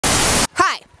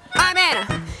I'm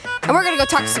Anna, and we're gonna go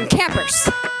talk to some campers.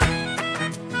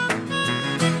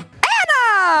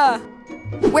 Anna!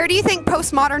 Where do you think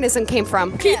postmodernism came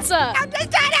from? Pizza. I'm just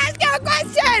trying to ask you a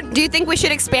question! Do you think we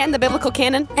should expand the biblical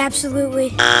canon?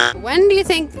 Absolutely. When do you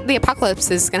think the apocalypse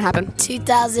is gonna happen?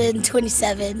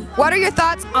 2027. What are your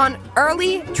thoughts on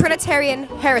early Trinitarian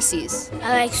heresies?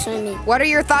 I like swimming. What are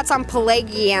your thoughts on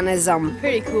Pelagianism?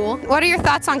 Pretty cool. What are your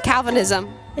thoughts on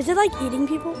Calvinism? Is it like eating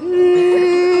people?